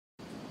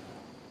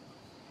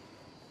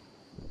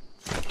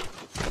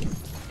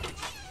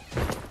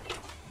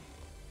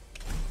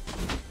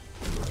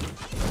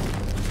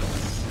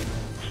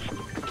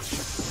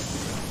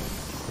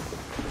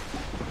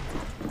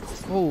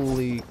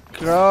Holy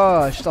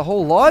gosh, the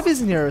whole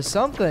lobby's in here or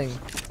something.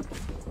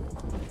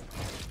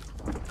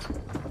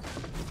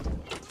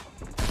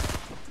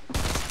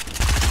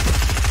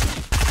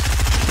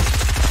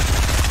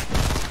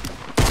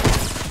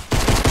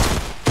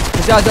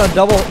 This guy's gonna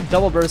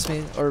double burst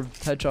me or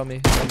headshot me.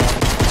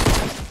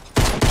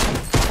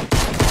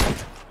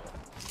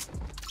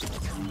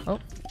 Oh,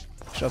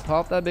 should have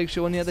popped that big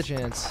shit when you had the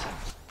chance.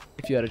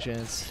 If you had a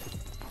chance.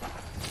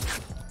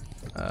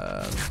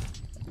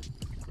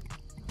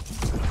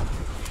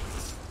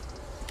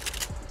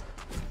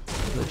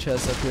 The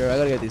chest up here. I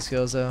gotta get these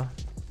kills though.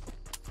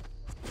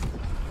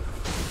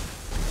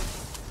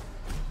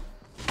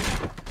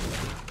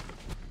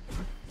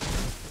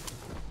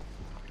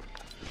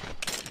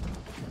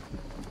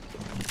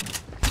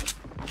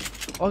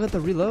 Oh, I got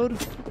the reload?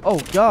 Oh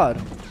god.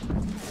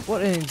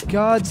 What in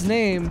God's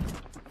name?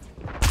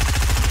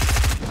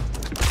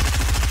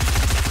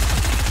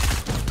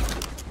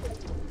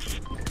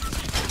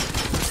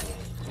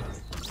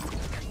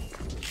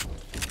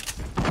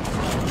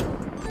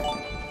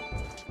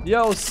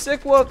 Yo,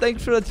 Sick Whoop,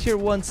 thanks for the tier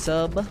 1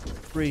 sub.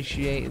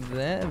 Appreciate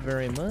that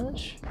very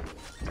much.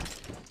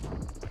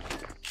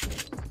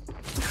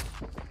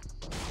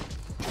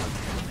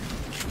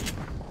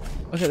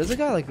 Okay, there's a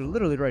guy like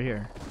literally right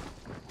here.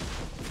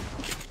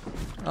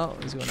 Oh,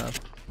 he's going up.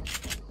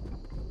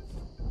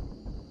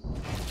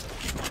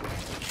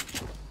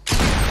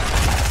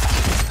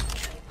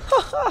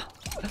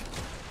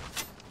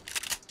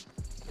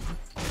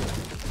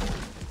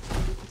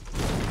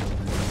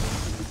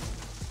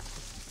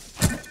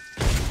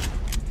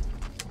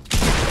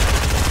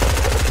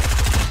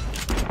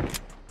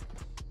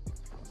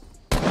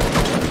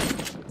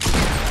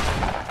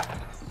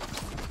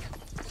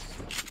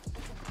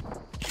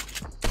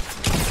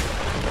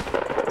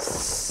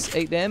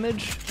 Eight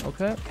damage.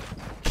 Okay.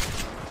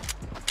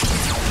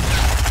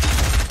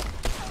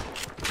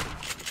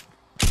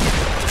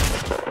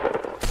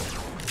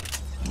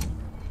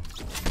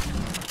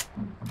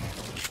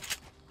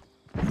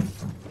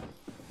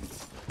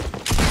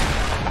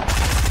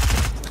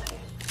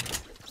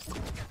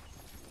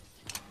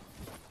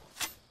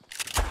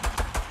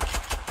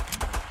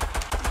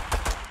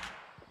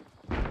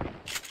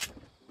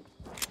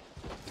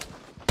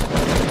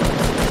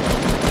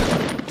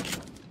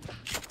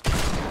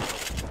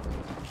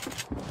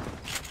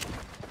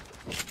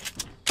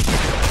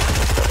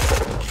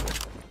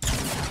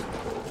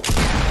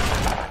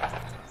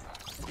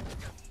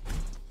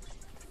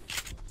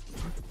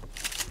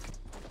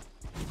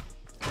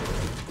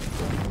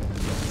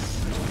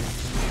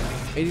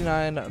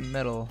 $89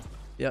 metal.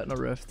 Yeah, no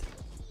rift.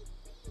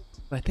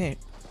 I think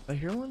I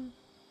hear one.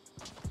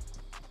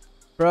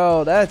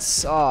 Bro,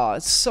 that's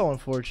it's so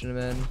unfortunate,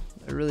 man.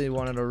 I really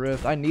wanted a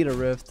rift. I need a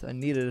rift. I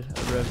needed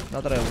a rift.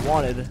 Not that I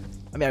wanted.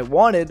 I mean, I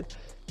wanted.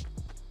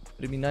 But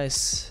it'd be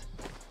nice.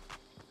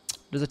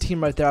 There's a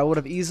team right there. I would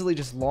have easily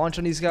just launched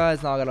on these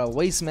guys. Now I gotta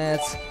waste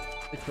mats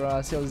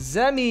across. Yo,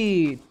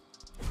 Zemi,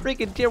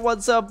 freaking tier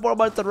 1 sub. 4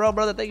 months in a row,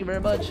 brother. Thank you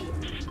very much.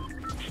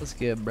 Let's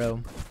get it,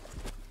 bro.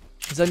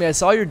 Zemi, I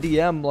saw your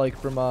DM like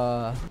from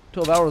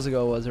 12 hours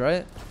ago, was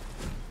right?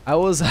 I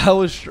was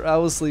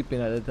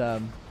sleeping at the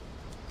time.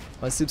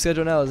 My sleep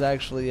schedule now is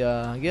actually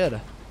good.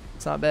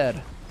 It's not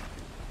bad.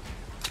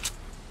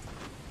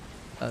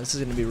 This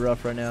is gonna be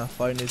rough right now,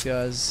 fighting these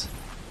guys.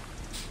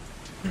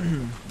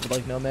 With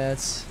like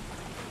nomads.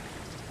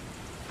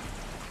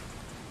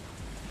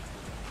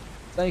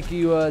 Thank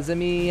you,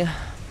 Zemi.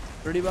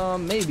 30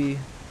 bomb, maybe.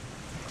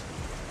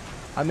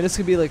 I mean, this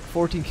could be like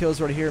 14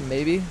 kills right here,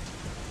 maybe.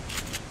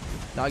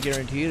 Not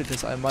guaranteed, it's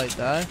just I might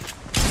die.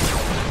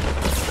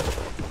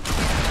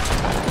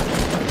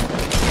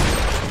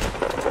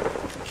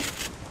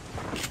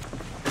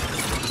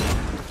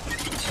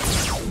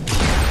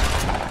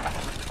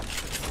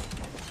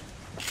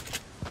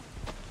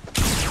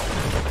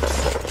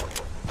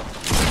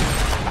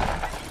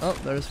 Oh,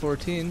 there's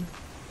 14.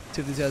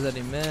 See if these guys have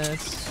any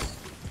mats.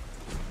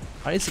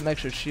 I need some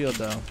extra shield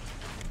though.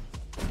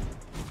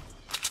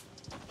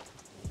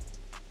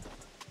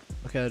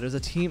 Okay, there's a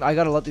team. I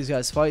gotta let these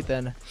guys fight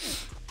then.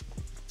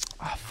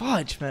 Oh,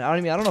 fudge, man. I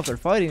don't know if they're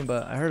fighting,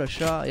 but I heard a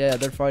shot. Yeah,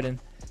 they're fighting.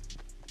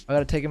 I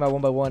gotta take him out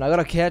one by one. I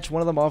gotta catch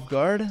one of them off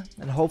guard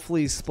and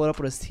hopefully split up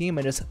with his team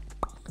and just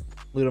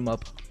loot him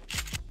up.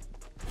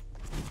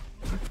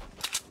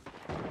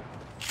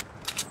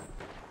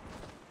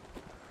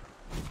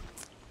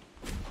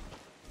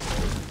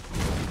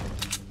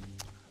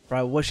 Bro,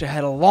 I wish I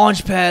had a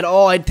launch pad.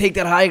 Oh, I'd take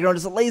that high ground,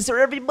 just laser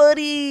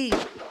everybody.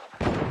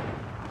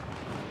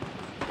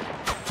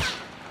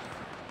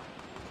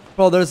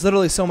 Bro, there's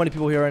literally so many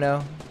people here right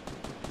now.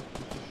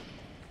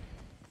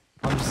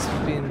 I'm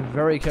just being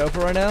very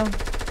careful right now.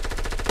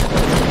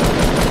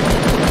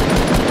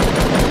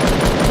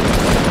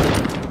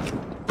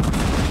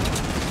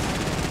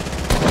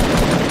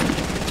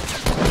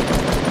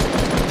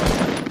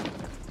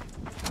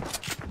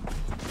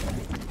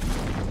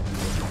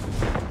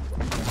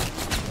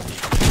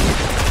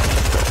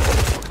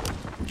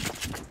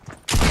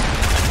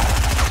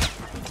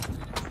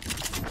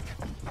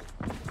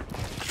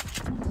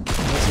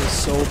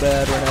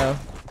 bad right now.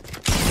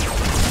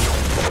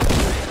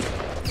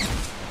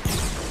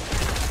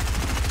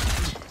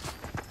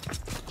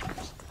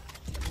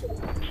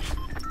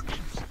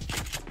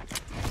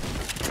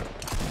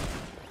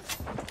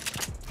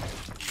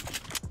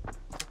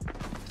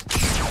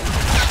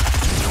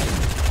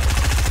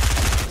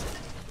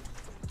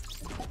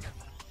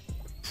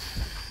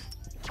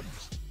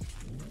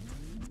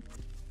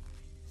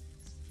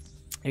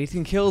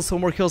 $18 kills, 4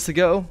 more kills to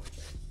go.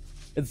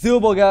 It's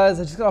doable, guys.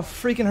 I just gotta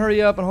freaking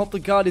hurry up and hope to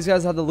God these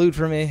guys have the loot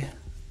for me.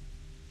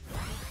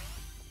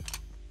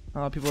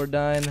 Oh, people are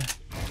dying.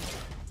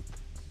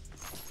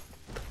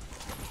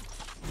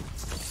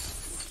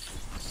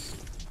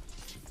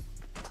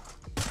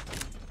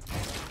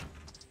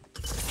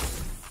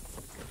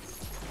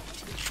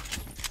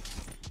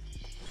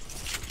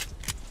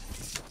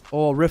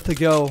 Oh, rift to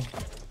go.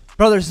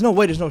 Bro, there's no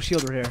way there's no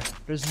shield right here.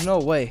 There's no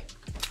way.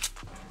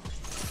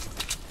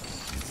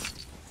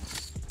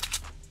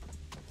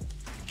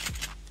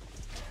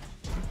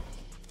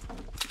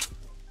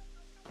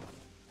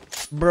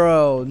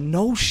 Bro,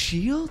 no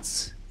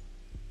shields?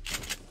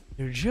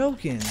 You're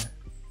joking.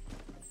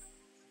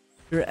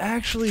 You're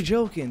actually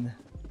joking.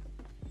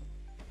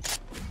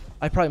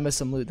 I probably missed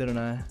some loot, didn't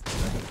I?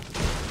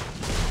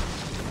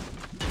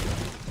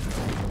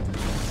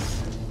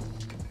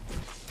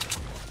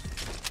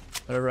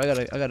 Whatever,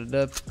 I gotta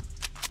dip.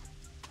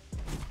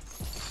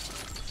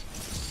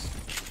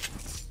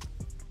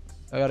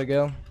 I gotta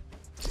go.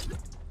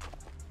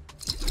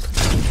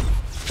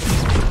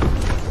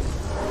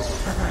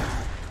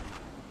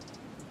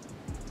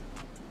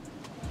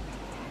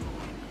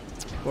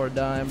 People are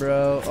dying,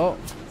 bro. Oh.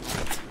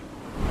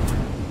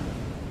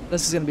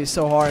 This is gonna be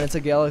so hard. It's a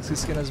galaxy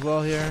skin as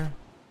well here.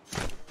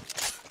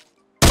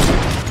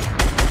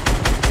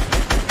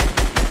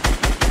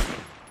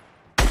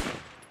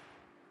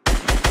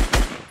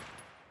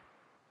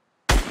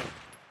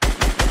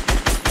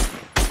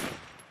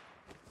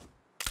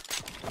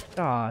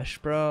 Gosh,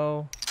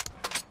 bro.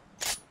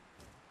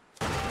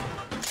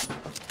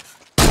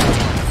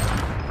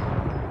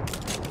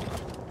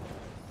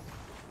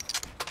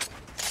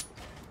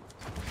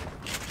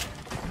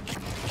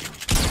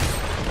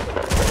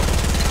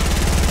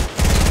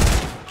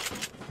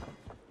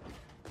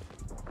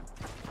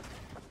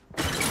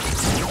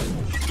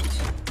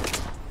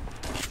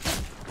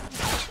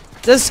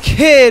 This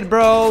kid,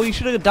 bro, you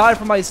should have died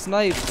from my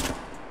snipe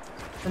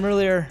from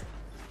earlier.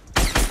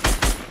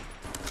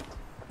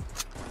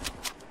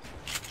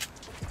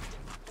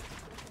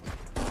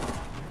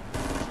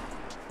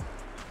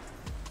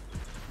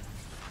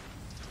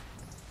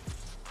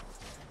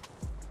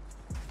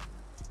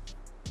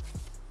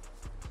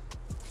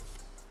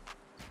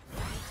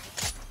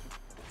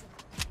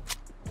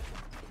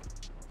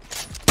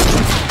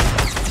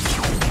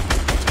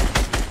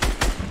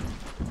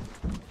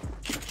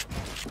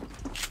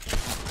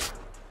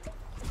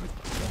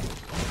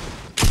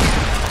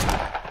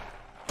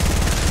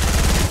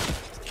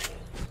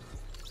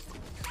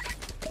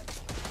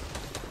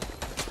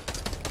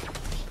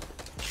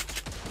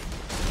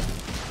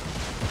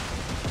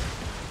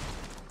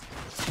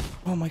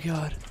 Oh my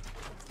god.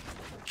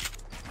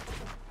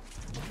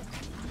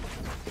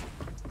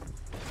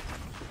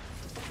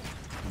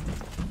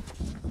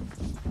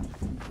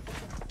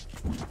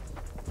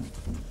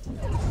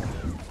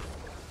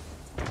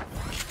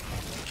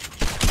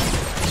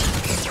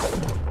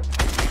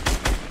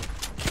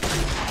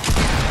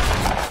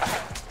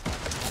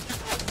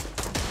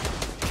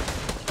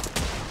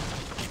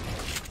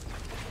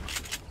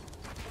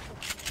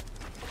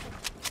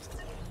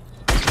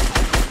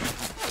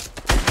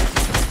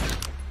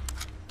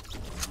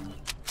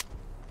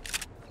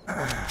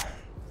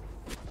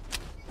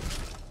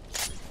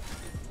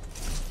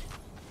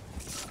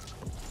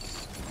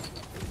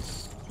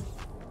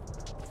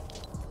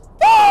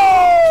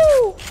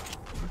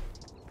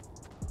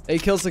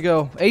 Eight kills to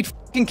go. 8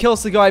 fucking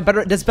kills to go.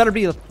 This better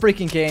be the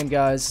freaking game,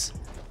 guys.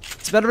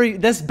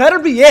 This better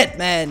be it,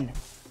 man.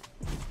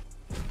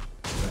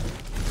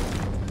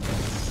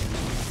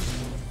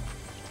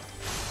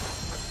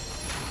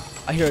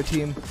 I hear a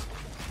team.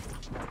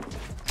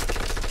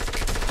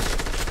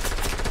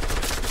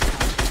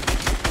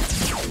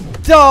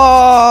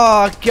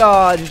 Oh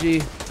god,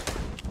 GG.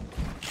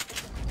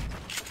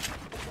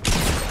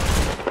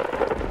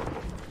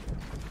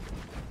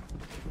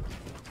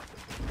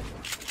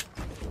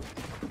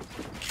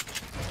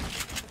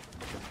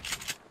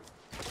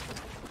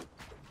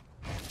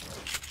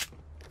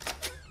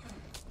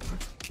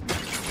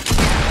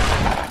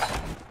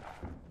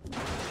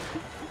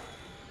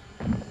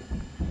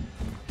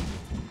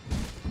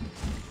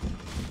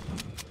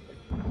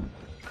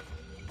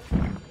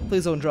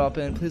 Please don't drop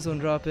in. Please don't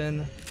drop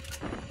in.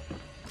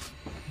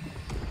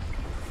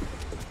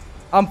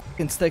 I'm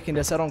fucking sticking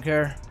this. I don't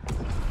care.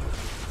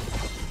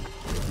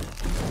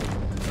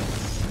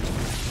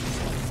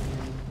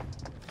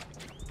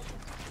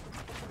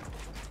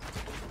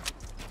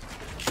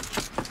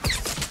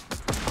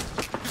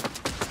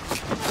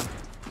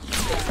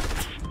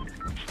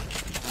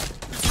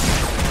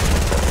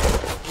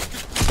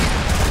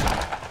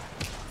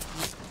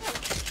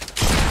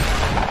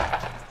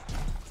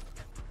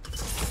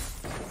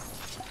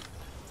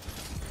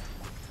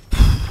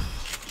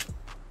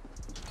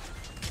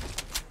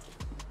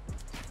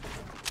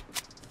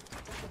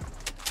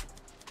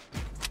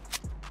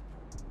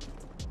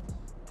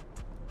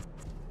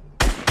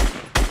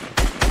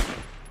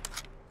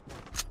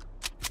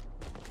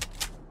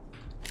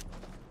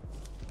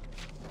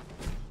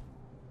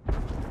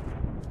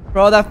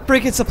 Bro, that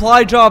freaking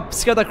supply drop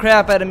scared the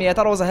crap out of me. I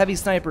thought it was a heavy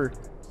sniper.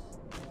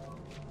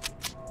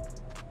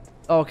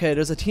 Okay,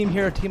 there's a team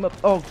here, a team up.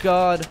 Oh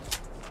god.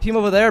 Team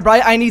over there, bro.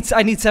 I need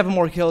 7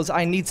 more kills.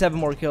 I need 7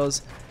 more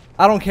kills.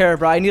 I don't care,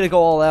 bro. I need to go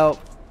all out.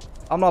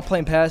 I'm not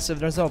playing passive.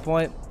 There's no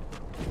point.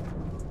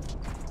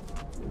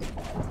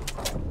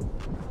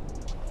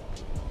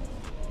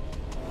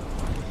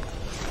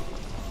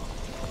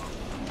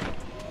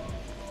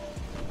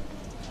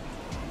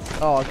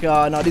 Oh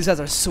god, no, these guys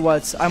are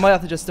sweats. I might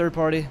have to just third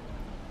party.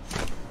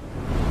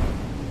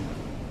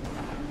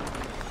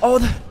 Oh,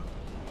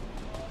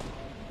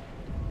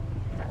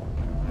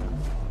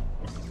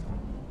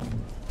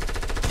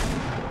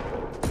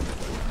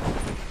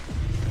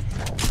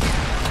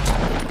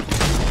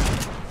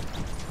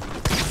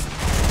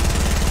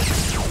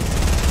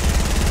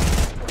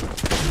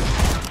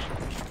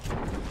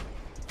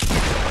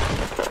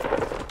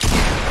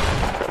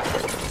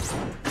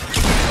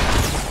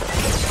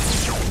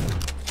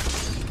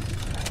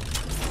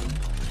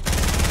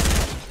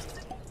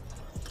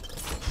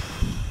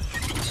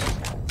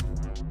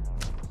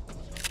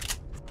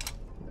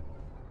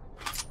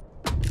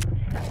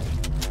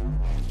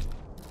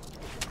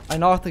 I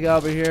knocked the guy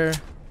over here.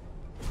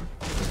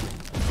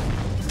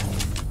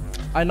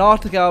 I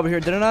knocked the guy over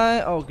here, didn't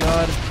I? Oh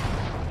god.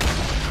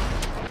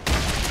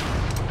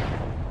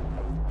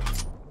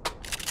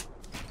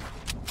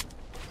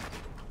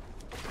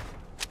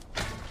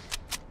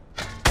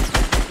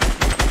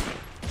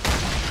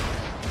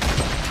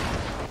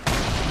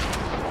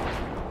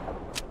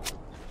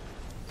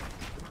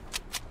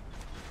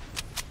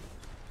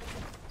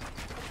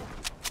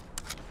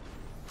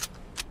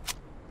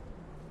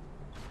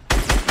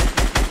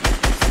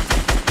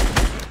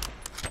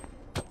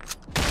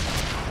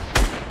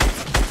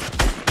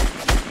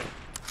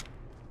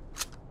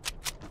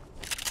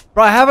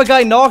 Bro, I have a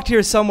guy knocked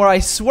here somewhere. I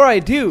swear I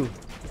do.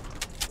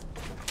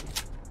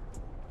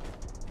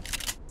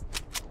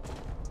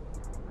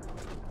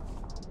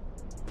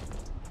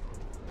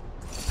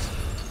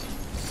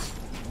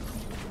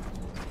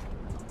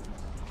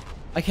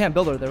 I can't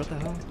build her there. What the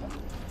hell?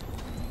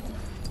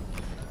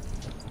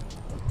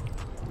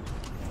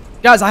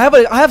 Guys, I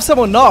have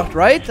someone knocked,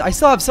 right? I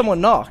still have someone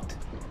knocked.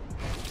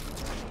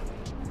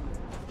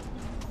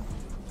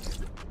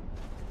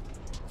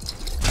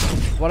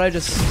 What I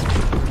just...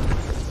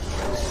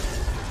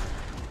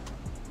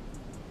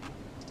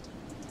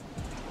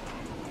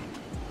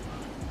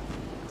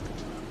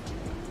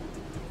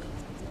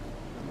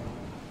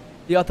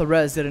 He got the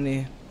res, didn't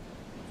he?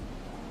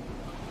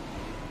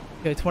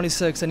 Okay,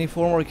 26. I need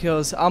 4 more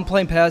kills. I'm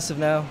playing passive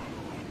now.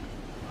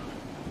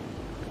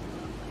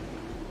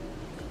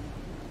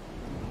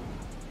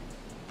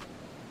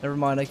 Never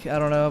mind. I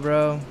don't know,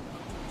 bro.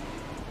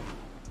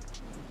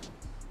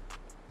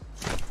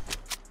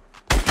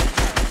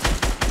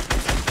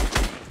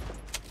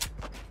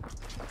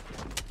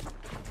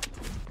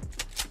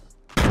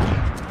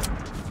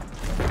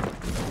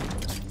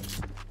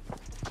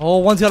 Oh,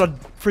 one's got a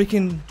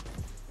freaking...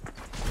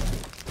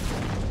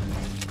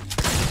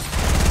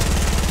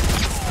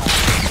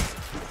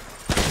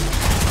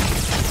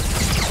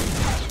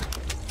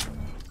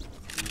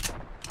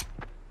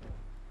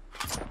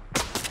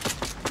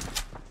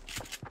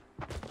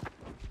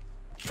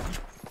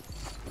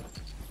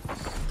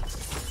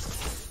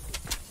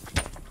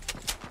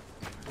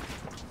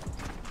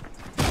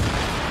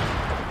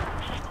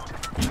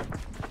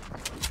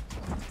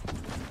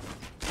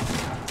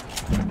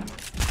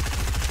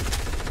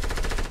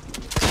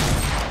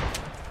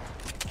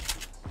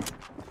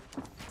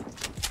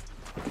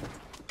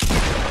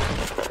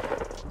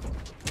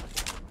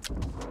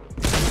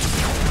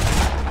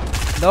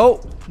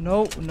 Nope,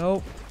 nope,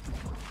 nope.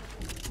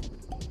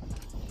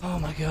 Oh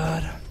my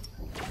god.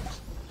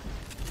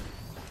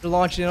 They're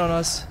launching in on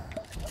us.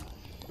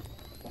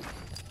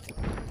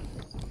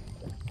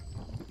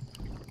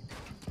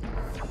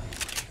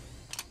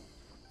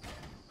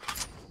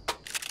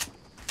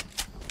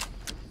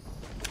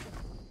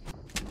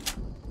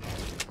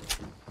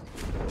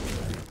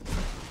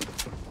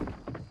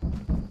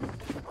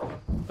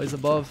 Oh, he's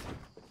above.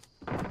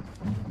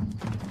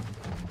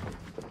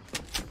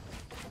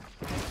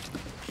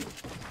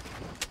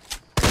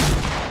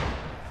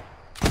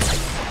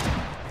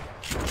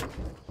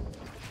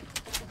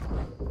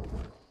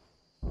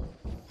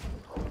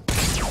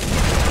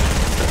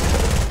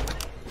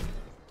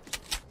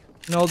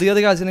 No, the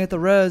other guy's gonna hit the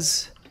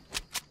res.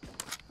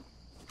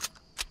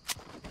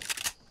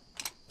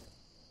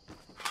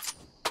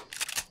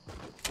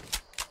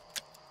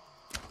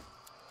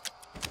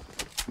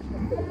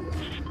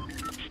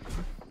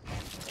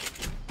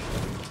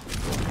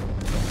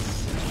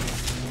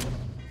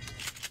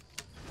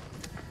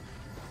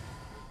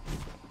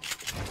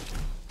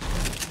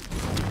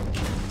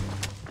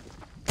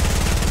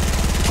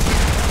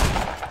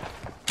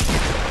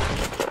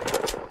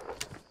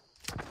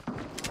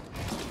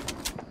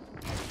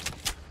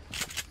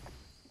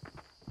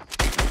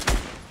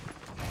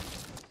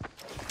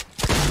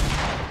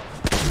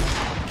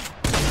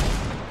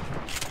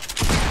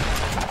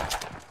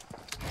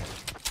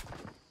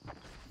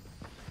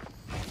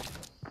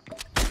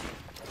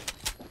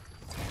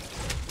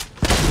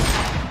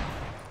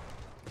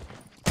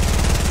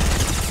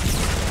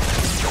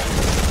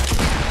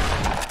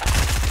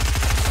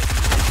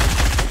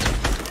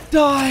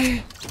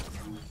 Die!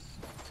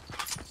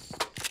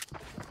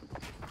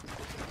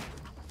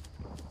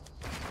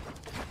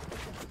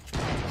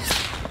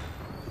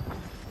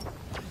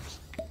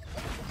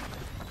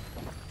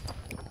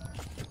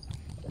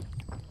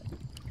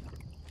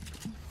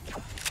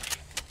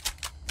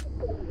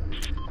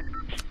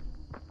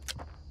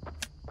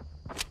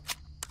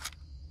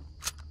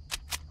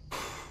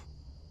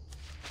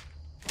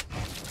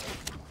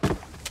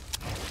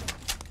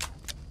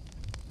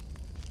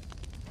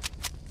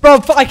 Bro,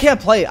 I can't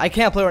play. I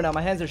can't play right now.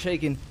 My hands are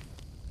shaking.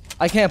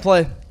 I can't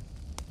play.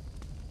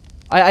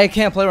 I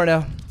can't play right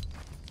now.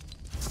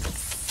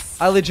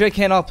 I legit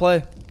cannot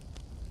play.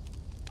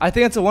 I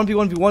think it's a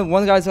 1v1v1.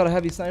 One guy's got a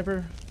heavy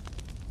sniper.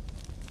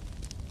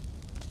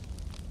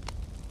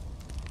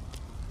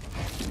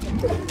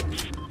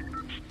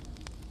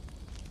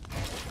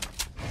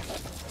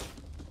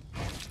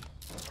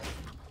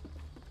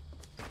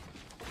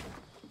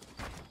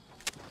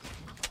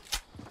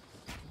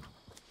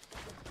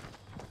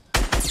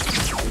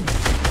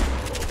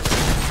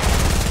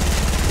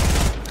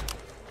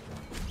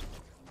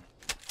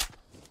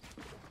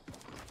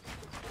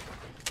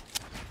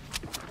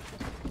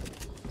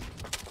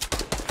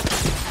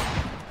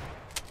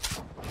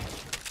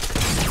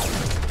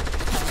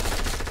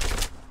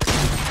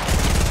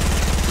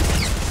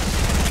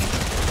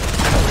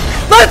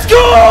 Let's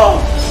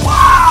go!